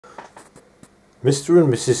Mr.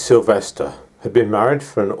 and Mrs. Sylvester had been married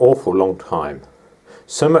for an awful long time,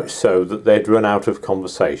 so much so that they'd run out of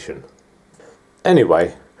conversation.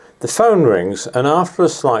 Anyway, the phone rings, and after a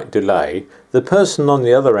slight delay, the person on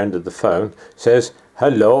the other end of the phone says,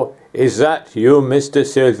 "Hello, is that you, Mr.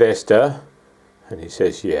 Sylvester?" And he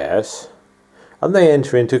says, "Yes." And they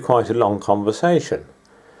enter into quite a long conversation.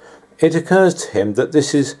 It occurs to him that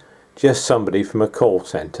this is just somebody from a call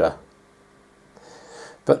centre.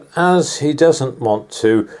 But as he doesn't want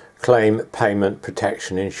to claim payment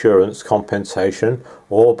protection insurance compensation,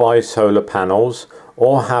 or buy solar panels,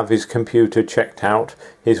 or have his computer checked out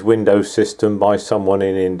his Windows system by someone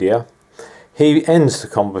in India, he ends the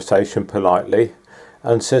conversation politely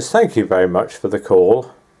and says thank you very much for the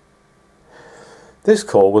call. This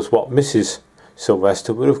call was what Mrs.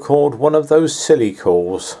 Sylvester would have called one of those silly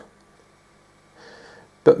calls.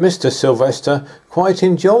 But Mr. Sylvester quite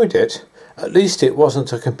enjoyed it. At least it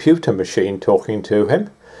wasn't a computer machine talking to him,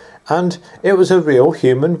 and it was a real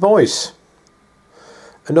human voice.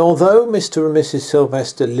 And although Mr. and Mrs.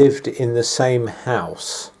 Sylvester lived in the same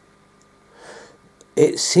house,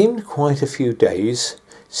 it seemed quite a few days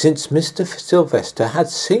since Mr. Sylvester had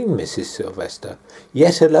seen Mrs. Sylvester,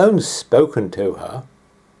 yet alone spoken to her.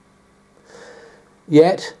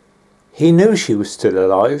 Yet he knew she was still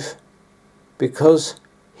alive, because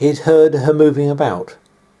he'd heard her moving about.